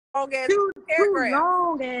ass Two paragraph.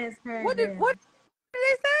 long ass paragraphs. What did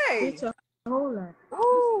they say? Bitch, a whole lot.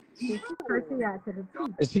 Ooh. She cursing out to the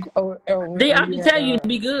teeth. And she, They I can tell you to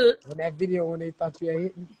be good. when that video when they thought you had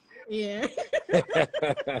hit me. Yeah.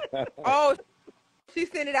 Oh, she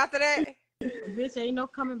sent it after that? Bitch, ain't no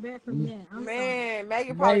coming back from that. I'm Man,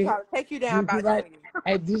 Maggie probably tried to take you down about right. you.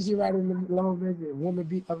 Hey, did she write in the long message? Woman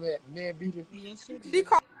beat up at man beater. She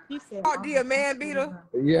called said, D a man beater.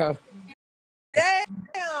 Yeah.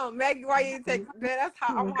 Damn, Maggie, why you ain't take that? That's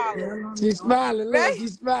how I'm hollering. She's smiling. Look,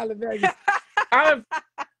 she's smiling, Maggie. I'm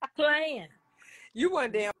playing. You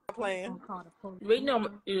wasn't damn playing. Right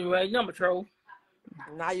number troll.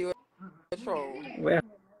 Now you a troll. Well,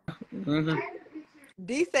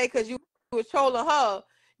 D say because you was trolling her,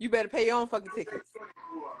 you better pay your own fucking tickets.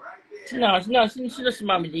 No, she listen,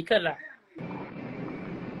 mommy. D, cut it out.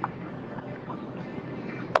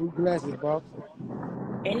 Two glasses, boss.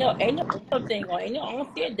 Ain't no thing on. Ain't no on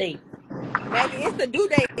fair date. Maggie, it's a due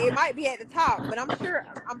date. It might be at the top, but I'm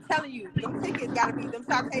telling you, them tickets gotta be, them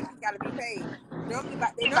citations gotta be paid.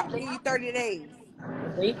 They normally give you 30 days.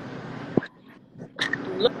 See?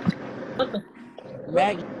 Look.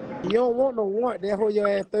 Maggie, you don't want no warrant. They hold your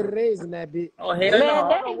ass 30 days in that bitch. Oh hell Man, no!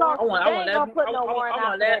 they ain't gonna put no warrant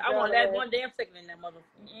out for that I want girl that one damn second in that mother.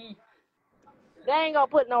 They ain't gonna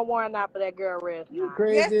put no warrant out for that girl arrest. You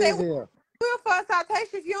crazy as hell. Will for a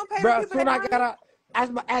citation if you don't pay Bro, the people soon that I money. got out,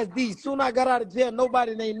 as D, soon I got out of jail,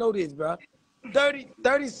 nobody ain't know this, bro.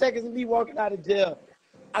 30 seconds of me walking out of jail.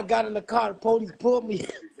 I got in the car, the police pulled me.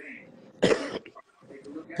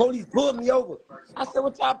 Police pulled me over. I said,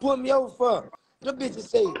 what y'all pulling me over for? Them bitches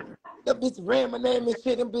say, them bitches ran my name and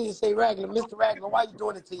shit. Them bitches say, Raglan, Mr. Raglan, why you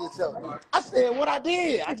doing it to yourself? I said, what I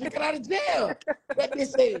did? I just got out of jail. That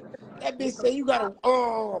bitch say, you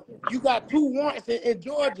got 2 warrants in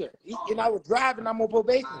Georgia. And I was driving, I'm on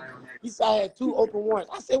probation. He said I had 2 open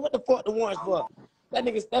warrants. I said, what the fuck the warrants for? That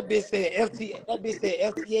bitch said FTA. That bitch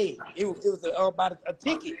said FTA. It was about a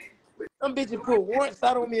ticket. Them bitches put warrants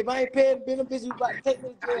out on me. If I ain't paying the them bitches about to take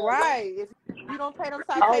me to jail. Right. If you don't pay them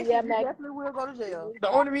citations, you definitely will go to jail. The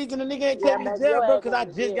only reason the nigga ain't take me to jail, bro, because I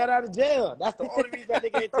just got out of jail. That's the only reason that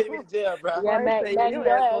nigga ain't take me to jail, bro. Yeah, Maggie, your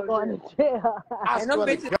ass going to jail. I And them swear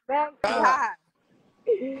bitches to God. high.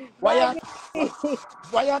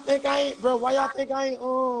 Why y'all think I ain't, bro? Why y'all think I ain't,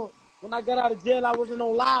 when I got out of jail, I wasn't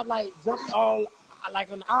on live, like, jumping all,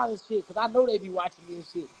 like, on the island shit, because I know they be watching me and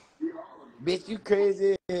shit. Bitch, you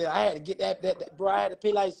crazy. I had to get that bro, I had to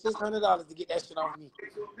pay like $600 to get that shit off me.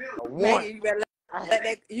 Maggie, you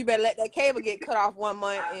better let that cable get cut off 1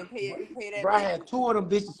 month and pay that. Bro, I had 2 of them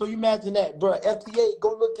bitches, so you imagine that, bro. FTA,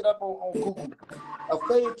 go look it up on Google. A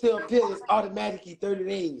fairy tale pill is automatically 30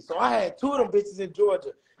 days. So I had 2 of them bitches in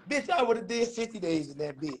Georgia. Bitch, I would have did 60 days in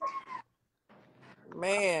that bitch.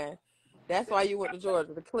 Man, that's why you went to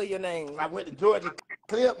Georgia, to clear your name. I went to Georgia,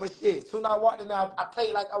 clear up my shit. Soon as I walked in there, I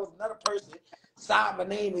played like I was another person, signed my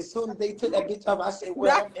name. As soon as they took that bitch off, I said,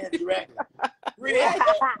 well, I'm Andrew Raglan. Really?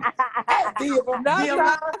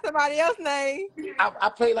 Not somebody else's name. I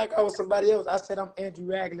played like I was somebody else. I said, I'm Andrew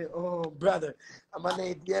Raglan, brother. My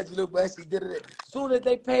name D'Angelo Bussy. As soon as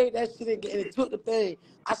they paid that shit and it took the thing,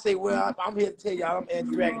 I say, well, I'm here to tell y'all I'm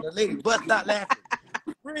Andrew Raglan. The lady bust out laughing.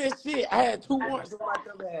 Real shit. I had 2 warrants on my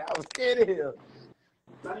dumb ass. I was scared of hell.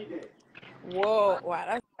 Whoa, wow,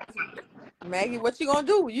 that's Maggie. What you gonna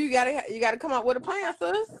do? You gotta come up with a plan,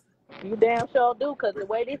 sis. You damn sure do, because the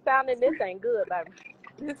way this sounding, this ain't good, baby.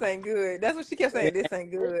 This ain't good. That's what she kept saying. This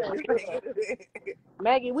ain't good. This ain't good.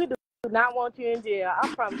 Maggie, we do not want you in jail. I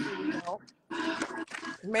promise you we don't.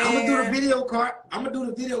 Man. I'm gonna do the video call. I'm gonna do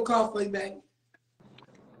the video call for you, Maggie.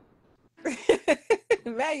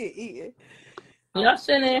 Maggie eating. Y'all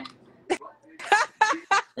sitting there.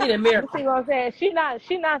 Need a miracle. She gonna say she not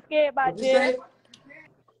scared about jail.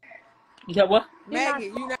 You said what? Maggie,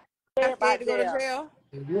 you not scared to go to jail?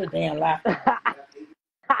 You're a damn lie.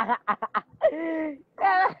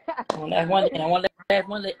 One last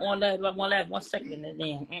 1 second and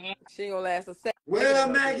then. She ain't gonna last a second. Well,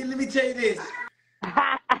 Maggie, let me tell you this.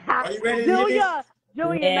 Are you ready to hear this?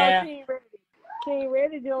 Junior, Yeah. no, she ain't ready. She ain't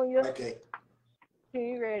ready, Junior. Okay. She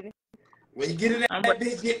ain't ready. When you get in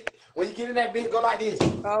that bitch, go like this.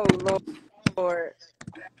 Oh Lord.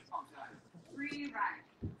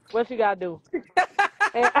 What you gotta do?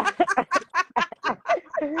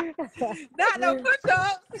 Not no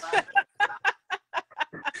push-ups.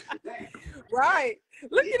 Right.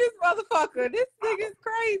 Look at this motherfucker. This nigga's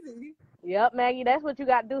crazy. Yep, Maggie, that's what you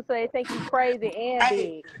gotta do so they think you crazy and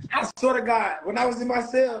big. I swear to God, when I was in my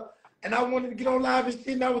cell and I wanted to get on live and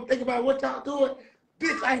shit and I was thinking about what y'all doing,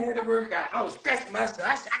 bitch, I had to work out. I was stressing myself.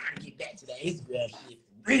 I said, I gotta get back to that Instagram shit.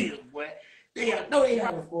 Real, boy. Yeah, no, they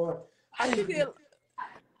haven't for.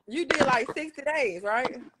 You did like 60 days,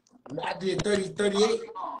 right? I did 38.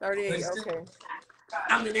 38. Okay.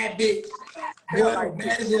 I'm in that bitch. Boy, Felt I like was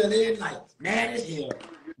mad as hell every night. Mad as hell.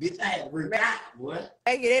 Bitch, I had to work out, boy.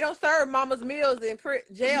 Hey, they don't serve mama's meals in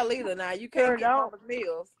jail either now. You can't Sure get don't. mama's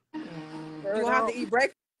meals. Sure You're gonna have to don't. eat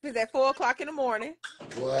breakfast at 4 o'clock in the morning.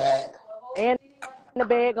 What? And the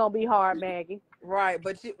bed gonna be hard, Maggie. Right,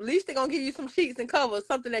 but at least they're gonna give you some sheets and covers,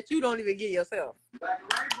 something that you don't even get yourself.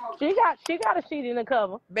 She got a sheet in the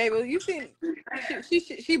cover. Baby, you seen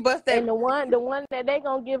she bust that. And the one that they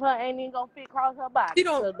gonna give her ain't even gonna fit across her body. She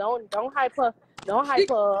don't. So don't hype her. Don't hype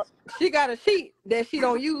her up. She got a sheet that she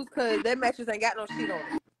don't use because that mattress ain't got no sheet on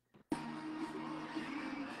it.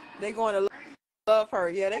 They going to love her.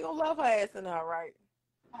 Yeah, they gonna love her ass in all right.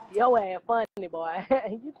 Your ass funny, boy.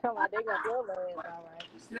 You talking about they gonna love her ass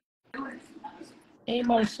all right.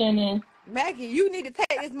 Anybody sending? Maggie, you need to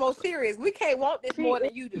take this more serious. We can't want this more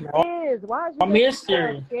than you do. Is why is you I'm making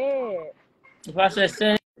mystery. her scared? If I said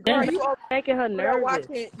send, Girl, you over Making her there nervous.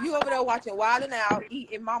 watching Wild 'N Out,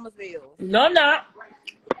 eating mama's meals. no.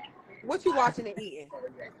 What you watching and eating?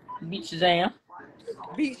 Beat Shazam.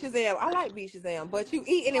 Beat Shazam. I like Beat Shazam, but you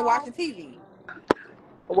eating and watching TV.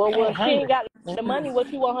 Well, she ain't got the money. What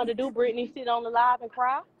you want her to do, Brittany? Sit on the live and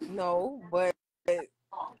cry? No, but hey,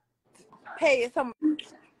 it's some.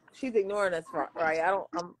 She's ignoring us, right? I don't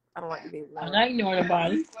like to be ignored. I'm not ignoring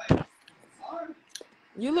nobody.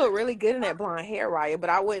 You look really good in that blonde hair, Raya, but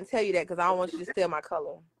I wouldn't tell you that because I don't want you to steal my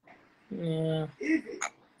color. Yeah. It's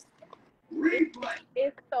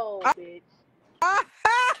so, bitch.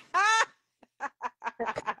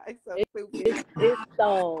 It's so stupid. It's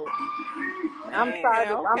so. I'm sorry.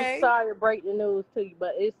 Okay. I'm sorry to break the news to you,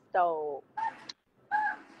 but it's so.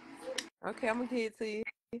 Okay, I'm gonna give it to you,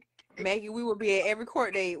 Maggie. We will be at every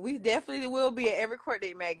court date. We definitely will be at every court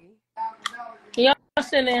date, Maggie. Y'all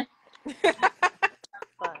send in.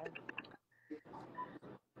 Fine.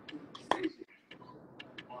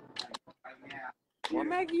 Well,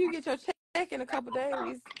 Maggie, you get your check in a couple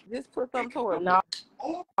days. Just put something towards it. No,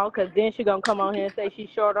 because then she's gonna come on here and say she's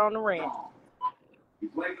short on the rent.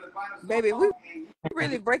 Baby, if we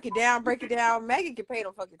really break it down, Maggie can pay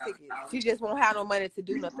them fucking tickets. She just won't have no money to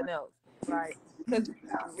do nothing else. Right? Because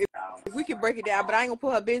if we can break it down, but I ain't gonna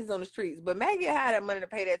put her business on the streets. But Maggie had that money to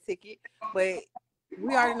pay that ticket. But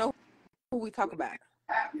we already know who we talk about.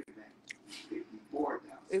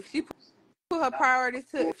 If she put her priorities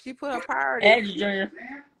Edge Junior.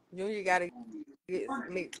 Junior gotta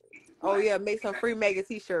make some free Maggie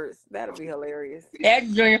t-shirts. That'll be hilarious.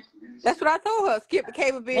 Edge Junior. That's what I told her. Skip the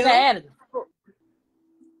cable bill. They got added.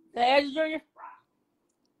 The Edge Junior.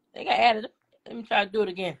 They got added. Let me try to do it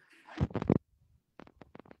again.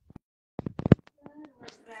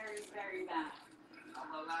 Very bad.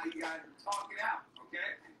 I'll allow you guys to talk it out,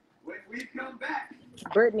 okay? When we come back.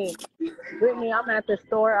 Brittany, I'm at the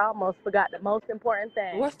store. I almost forgot the most important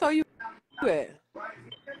thing. What store you at?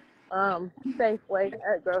 Safeway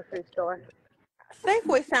at grocery store.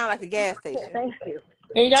 Safeway sound like a gas station. Thank you.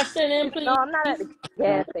 Can you guys send in, please? No, I'm not at the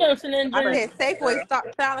gas station. Send in, I Junior. said Safeway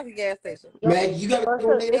sound like a gas station. Maggie, you gotta go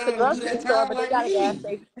lay It's a down and do grocery that store, time but they like got a gas me.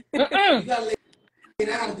 station. You gotta lay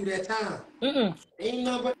down and do that time. Ain't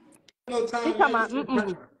nothing but no time. You talking about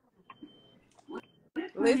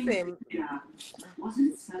Listen,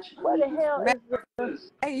 what the hell is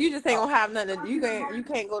this? hey, you just ain't gonna have nothing. You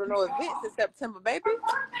can't go to no events in September, baby.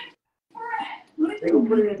 They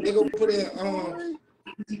gonna put in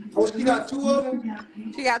oh, she got 2 of them?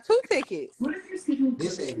 She got 2 tickets.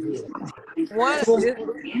 This ain't good. One like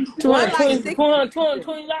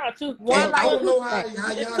 $220. One I like don't know how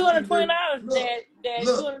y'all $220. That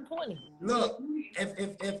look, 220. Look,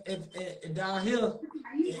 if down here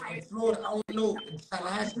in Florida, I don't know, in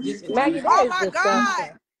Tallahassee, this is Maggie, oh that my is God.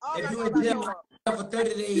 disgusting. if you're in jail for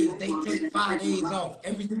 30 days, they take 5 days off.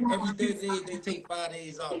 Every 30 days, they take 5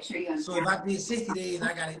 days off. So if I did 60 days,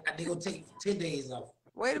 they gonna take 10 days off.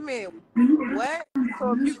 Wait a minute. What?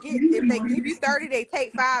 So if they give you 30, they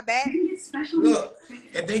take 5 back? Look,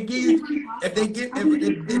 if they give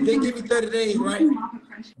me 30 days, right?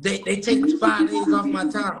 They take 5 days off my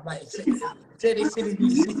time. Like say they send me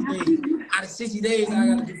 60 days. Out of 60 days, I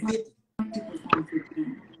gotta do 50.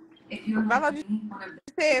 I thought you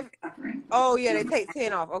said, oh yeah, they take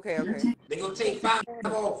 10 off. Okay. They gonna take 5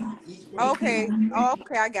 off. Okay,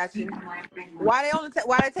 I got you. Why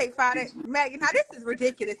they take 5 days? Maggie, now this is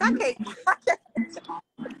ridiculous. I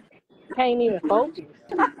Can't even focus.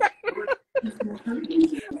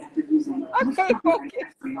 can't focus.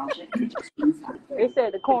 They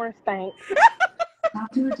said the corn stank. I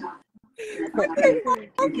can't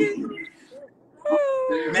focus.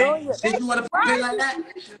 Maggie, Junior. since you want to play like that,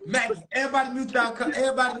 Maggie, everybody mute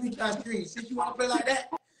y'all screen. Since you want to play like that,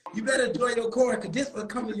 you better enjoy your corn, because this one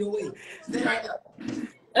coming your way. Stay right there.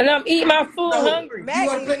 And I'm eating my food No, hungry. you want to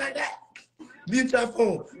Maggie, play like that? Mute your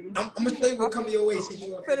phone. I'm going to show you what coming your way since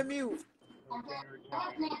you want for to the mute.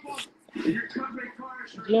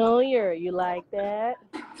 Junior, you like that?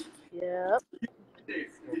 Yep.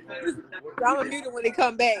 I'm gonna mute him when he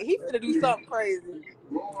come back. He finna do something crazy.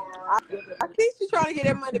 I think she's trying to get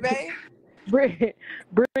that money back. Brittany,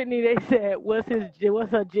 they said, what's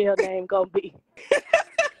her jail name gonna be?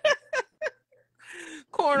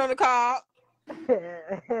 Corn on the cob.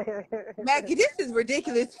 Maggie, this is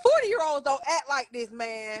ridiculous. 40-year-olds don't act like this,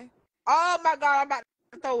 man. Oh my God, I'm about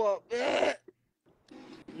to throw up. Ugh.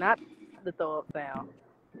 Not the throw up sound.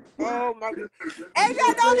 Oh my God. Hey,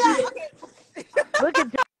 y'all know that? Okay. Look at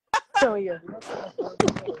Junior.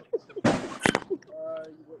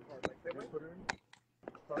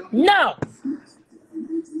 No.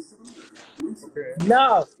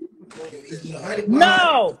 No. honey pie,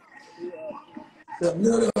 No. some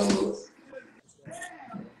noodles,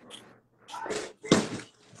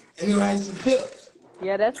 and you have some chips.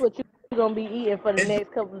 Yeah, that's what you're gonna be eating for the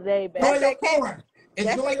next couple of days, Enjoy baby. your corn.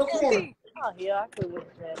 Enjoy your corn. Oh yeah, I could with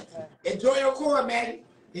that. Enjoy your corn, Maggie.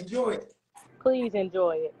 Enjoy it. Please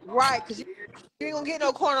enjoy it. Right, because you ain't gonna get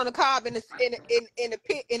no corn on the cob in the pit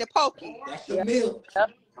in the pokey. That's your meal. Yep.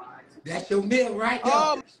 That's your meal right there.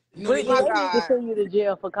 Oh You know they Brittany, my they do- need to God. send you to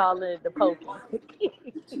jail for calling it the pokey.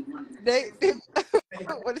 They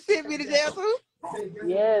want to send me to jail too?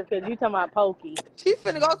 Yes, because you talking about pokey. She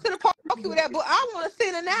finna go to the pokey with that, but I want to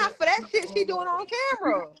send her now for that shit she doing on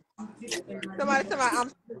camera. Somebody, I'm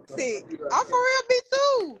sick. I'm for real, me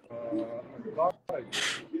too.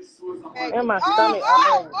 And my Oh, stomach oh,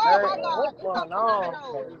 already oh hurt. my God. What's going on?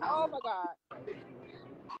 Oh my God.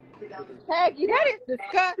 Peggy, that is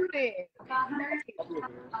disgusting.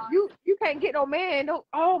 You can't get no man. No.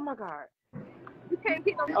 Oh my God. You can't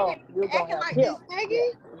get no man Oh, you're gonna acting have like him. this,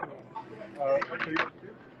 Peggy.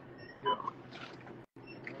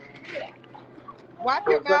 Watch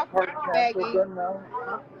your mouth, Maggie. Is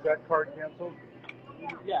that card canceled?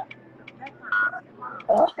 Yeah.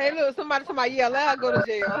 Hey, look, somebody, yeah, let her go to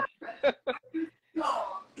jail.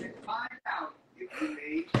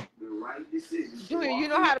 Junior, you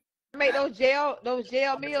know how to make those jail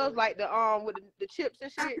meals like the with the chips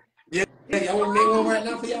and shit. Yeah, y'all want to make one right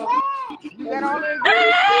now for y'all? You got all the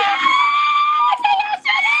ingredients,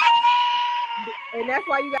 and that's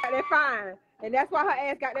why you got that fine, and that's why her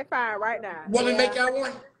ass got that fine right now. Want to make y'all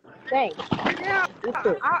one? Thanks. Yeah,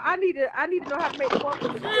 I need to know how to make the one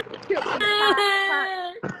with the chips and the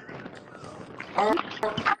pie.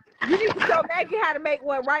 You need to show Maggie how to make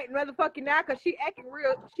one right motherfucking now, cause she acting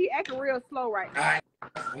real slow right now. All right,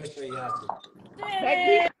 I'm gonna show you how to.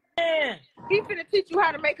 Maggie, he finna teach you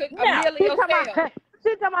how to make a meal in yourself.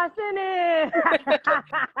 She talking about sinning.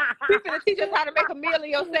 He finna teach us how to make a meal in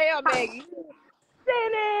yourself, Maggie.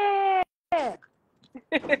 Sinning.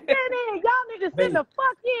 Sinning. Y'all need to send the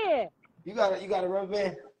fuck in. You got a rubber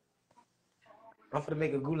band? I'm finna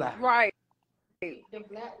make a goulash. Right. He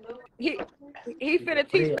finna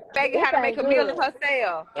teach Maggie how to make a meal in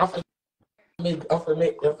herself. I'm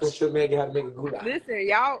finna show Maggie how to make a goulash. Listen,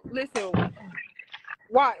 y'all,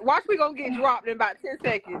 Watch, we gonna get dropped in about 10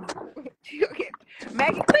 seconds.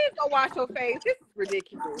 Maggie, please go wash your face. This is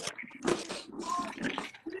ridiculous.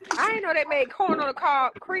 I didn't know they made corn on the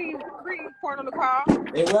cob, cream corn on the cob.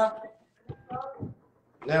 Hey, well,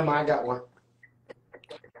 never mind, I got one.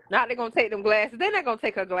 Now they're gonna take them glasses. They're not gonna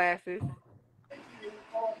take her glasses.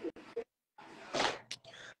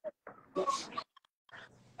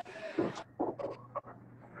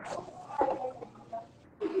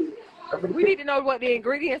 We need to know what the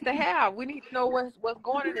ingredients to have. We need to know what's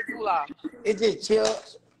going in the goulash. It's just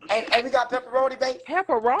chips. Hey, we got pepperoni, babe?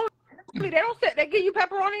 Pepperoni? They give you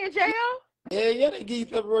pepperoni in jail? Yeah, they give you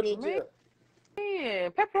pepperoni in jail.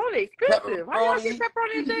 Man, pepperoni expensive. How y'all get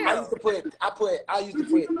pepperoni in jail? I used to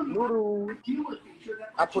put noodles.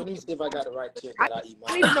 Let me see if I got the right chip that I eat.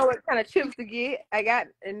 I need to know what kind of chips to get.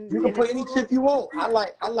 You can put any chip you want. I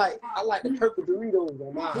like the purple Doritos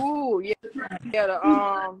on mine. Ooh, yeah,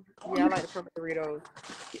 I like the purple Doritos.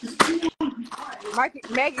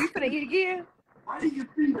 Maggie, you finna eat again?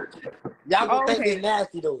 Y'all gonna think this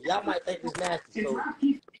nasty though. Y'all might think this nasty though.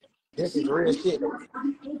 This is real shit though.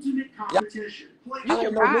 I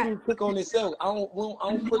don't know noodles cook on itself. I don't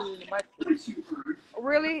put it in the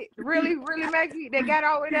microwave. Really, Maggie? They got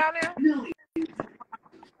all the way down there?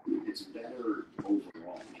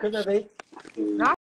 Cause of it.